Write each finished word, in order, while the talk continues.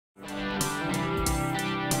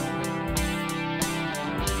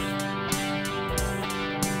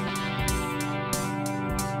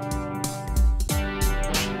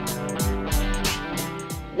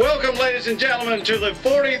Welcome, ladies and gentlemen, to the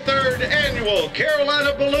 43rd Annual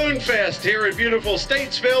Carolina Balloon Fest here in beautiful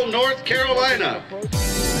Statesville, North Carolina.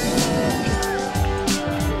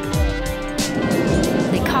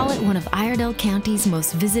 They call it one of Iredell County's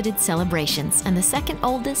most visited celebrations and the second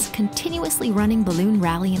oldest continuously running balloon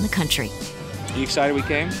rally in the country. You excited we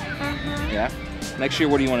came? Yeah? Next year,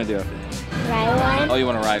 what do you want to do? Ride one? Oh, you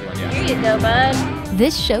want to ride one, yeah. Here you go, bud.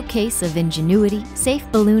 This showcase of ingenuity, safe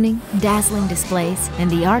ballooning, dazzling displays, and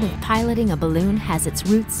the art of piloting a balloon has its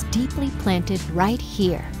roots deeply planted right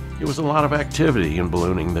here. It was a lot of activity in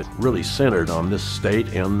ballooning that really centered on this state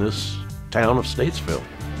and this town of Statesville.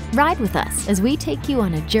 Ride with us as we take you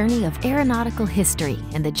on a journey of aeronautical history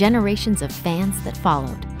and the generations of fans that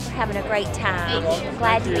followed. We're having a great time.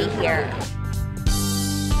 Glad to be here.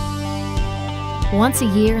 Once a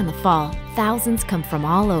year in the fall, thousands come from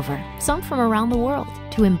all over, some from around the world,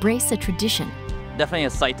 to embrace a tradition. Definitely a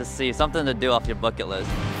sight to see, something to do off your bucket list.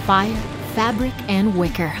 Fire, fabric, and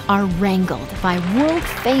wicker are wrangled by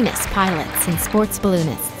world-famous pilots and sports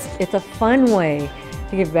balloonists. It's a fun way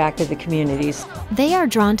to give back to the communities. They are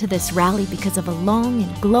drawn to this rally because of a long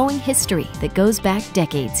and glowing history that goes back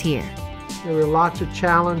decades here. There were lots of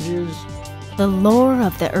challenges. The lore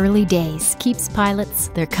of the early days keeps pilots,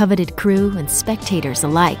 their coveted crew, and spectators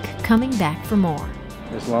alike coming back for more.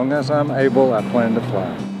 As long as I'm able, I plan to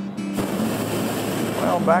fly.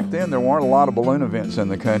 Well, back then there weren't a lot of balloon events in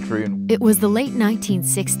the country. It was the late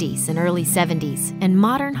 1960s and early 70s, and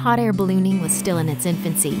modern hot air ballooning was still in its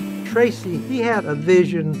infancy. Tracy, he had a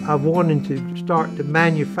vision of wanting to start to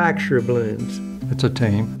manufacture balloons. It's a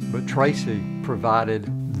team, but Tracy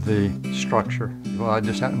provided the structure. Well, I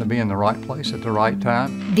just happened to be in the right place at the right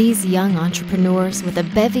time. These young entrepreneurs with a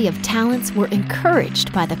bevy of talents were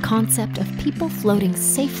encouraged by the concept of people floating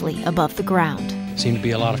safely above the ground. Seemed to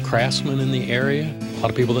be a lot of craftsmen in the area, a lot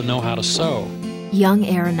of people that know how to sew. Young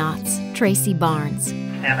aeronauts, Tracy Barnes,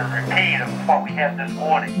 and a repeat of what we had this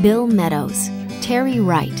morning. Bill Meadows, Terry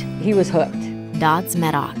Wright, He was hooked. Dodds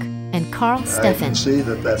Meddock, and Carl Steffen. I can see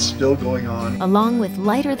that that's still going on. Along with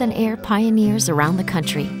lighter-than-air pioneers around the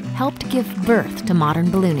country, helped give birth to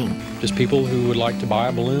modern ballooning. Just people who would like to buy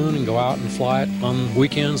a balloon and go out and fly it on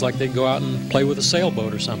weekends like they'd go out and play with a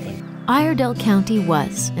sailboat or something. Iredell County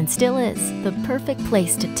was, and still is, the perfect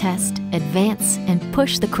place to test, advance, and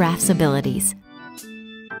push the craft's abilities.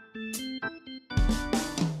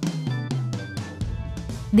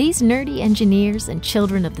 These nerdy engineers and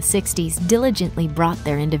children of the 60s diligently brought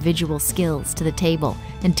their individual skills to the table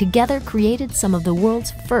and together created some of the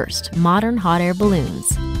world's first modern hot air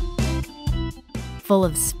balloons. Full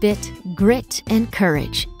of spit, grit, and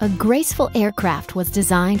courage, a graceful aircraft was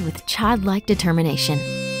designed with childlike determination.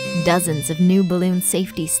 Dozens of new balloon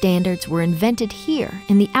safety standards were invented here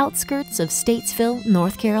in the outskirts of Statesville,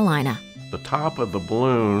 North Carolina. The top of the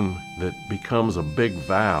balloon that becomes a big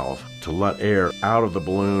valve to let air out of the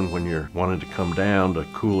balloon when you're wanting to come down to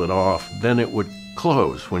cool it off, then it would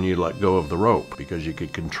close when you let go of the rope because you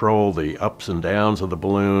could control the ups and downs of the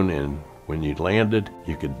balloon, and when you landed,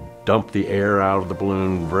 you could dump the air out of the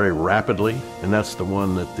balloon very rapidly, and that's the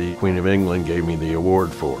one that the Queen of England gave me the award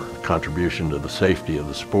for, contribution to the safety of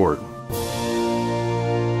the sport.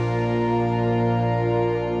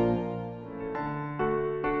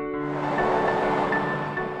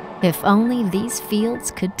 If only these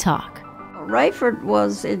fields could talk. Rayford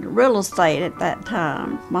was in real estate at that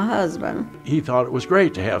time, my husband. He thought it was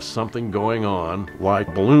great to have something going on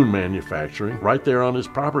like balloon manufacturing right there on his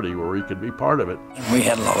property where he could be part of it. We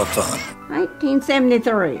had a lot of fun.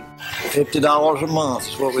 1973. $50 a month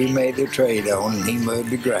is what we made the trade on, and he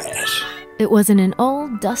mowed the grass. It was in an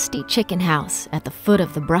old, dusty chicken house at the foot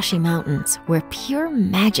of the Brushy Mountains where pure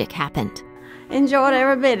magic happened. Enjoyed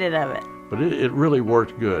every bit of it. But it really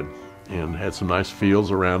worked good and had some nice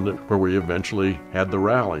fields around it where we eventually had the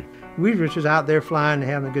rally. We were just out there flying and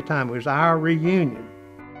having a good time. It was our reunion.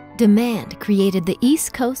 Demand created the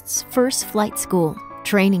East Coast's first flight school,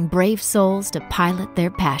 training brave souls to pilot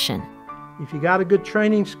their passion. If you got a good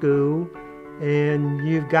training school and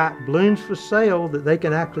you've got balloons for sale that they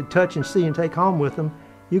can actually touch and see and take home with them,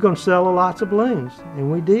 you're going to sell lots of balloons, and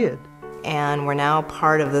we did. And we're now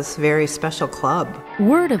part of this very special club.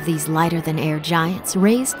 Word of these lighter-than-air giants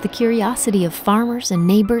raised the curiosity of farmers and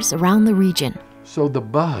neighbors around the region. So the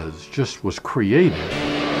buzz just was created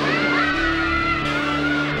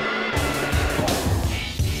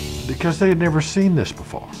because they had never seen this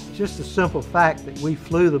before. Just the simple fact that we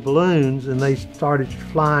flew the balloons and they started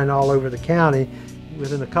flying all over the county.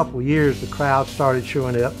 Within a couple of years, the crowd started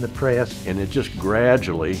showing up in the press. And it just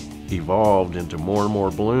gradually evolved into more and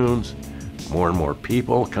more balloons, more and more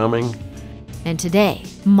people coming. And today,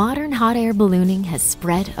 modern hot air ballooning has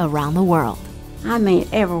spread around the world. I mean,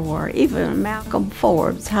 everywhere. Even Malcolm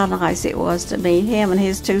Forbes, how nice it was to meet him and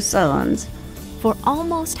his 2 sons. For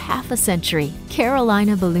almost half a century,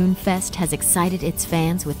 Carolina Balloon Fest has excited its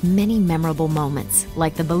fans with many memorable moments,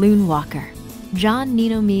 like the Balloon Walker, John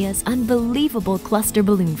Ninomiya's unbelievable cluster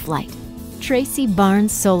balloon flight, Tracy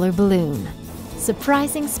Barnes' solar balloon,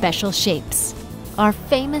 surprising special shapes, our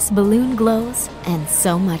famous balloon glows, and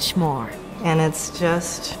so much more. And it's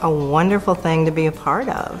just a wonderful thing to be a part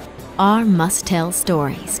of. Our must-tell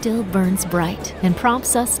story still burns bright and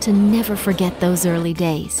prompts us to never forget those early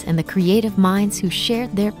days and the creative minds who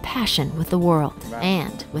shared their passion with the world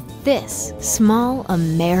and with this small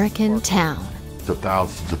American town. So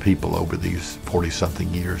thousands of people over these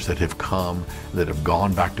 40-something years that have come, that have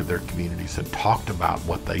gone back to their communities and talked about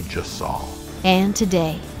what they just saw. And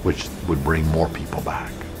today, which would bring more people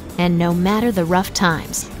back. And no matter the rough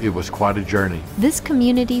times, it was quite a journey. This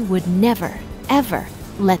community would never, ever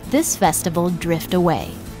let this festival drift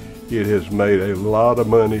away. It has made a lot of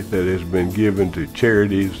money that has been given to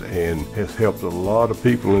charities and has helped a lot of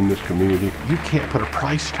people in this community. You can't put a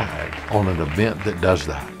price tag on an event that does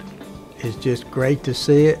that. It's just great to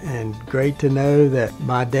see it and great to know that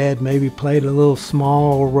my dad maybe played a little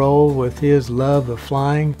small role with his love of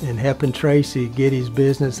flying and helping Tracy get his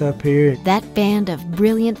business up here. That band of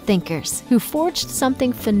brilliant thinkers who forged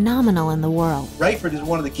something phenomenal in the world. Rayford is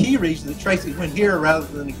one of the key reasons that Tracy went here rather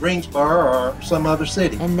than Greensboro or some other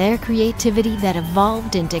city. And their creativity that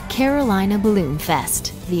evolved into Carolina Balloon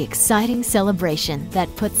Fest, the exciting celebration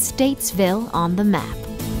that put Statesville on the map.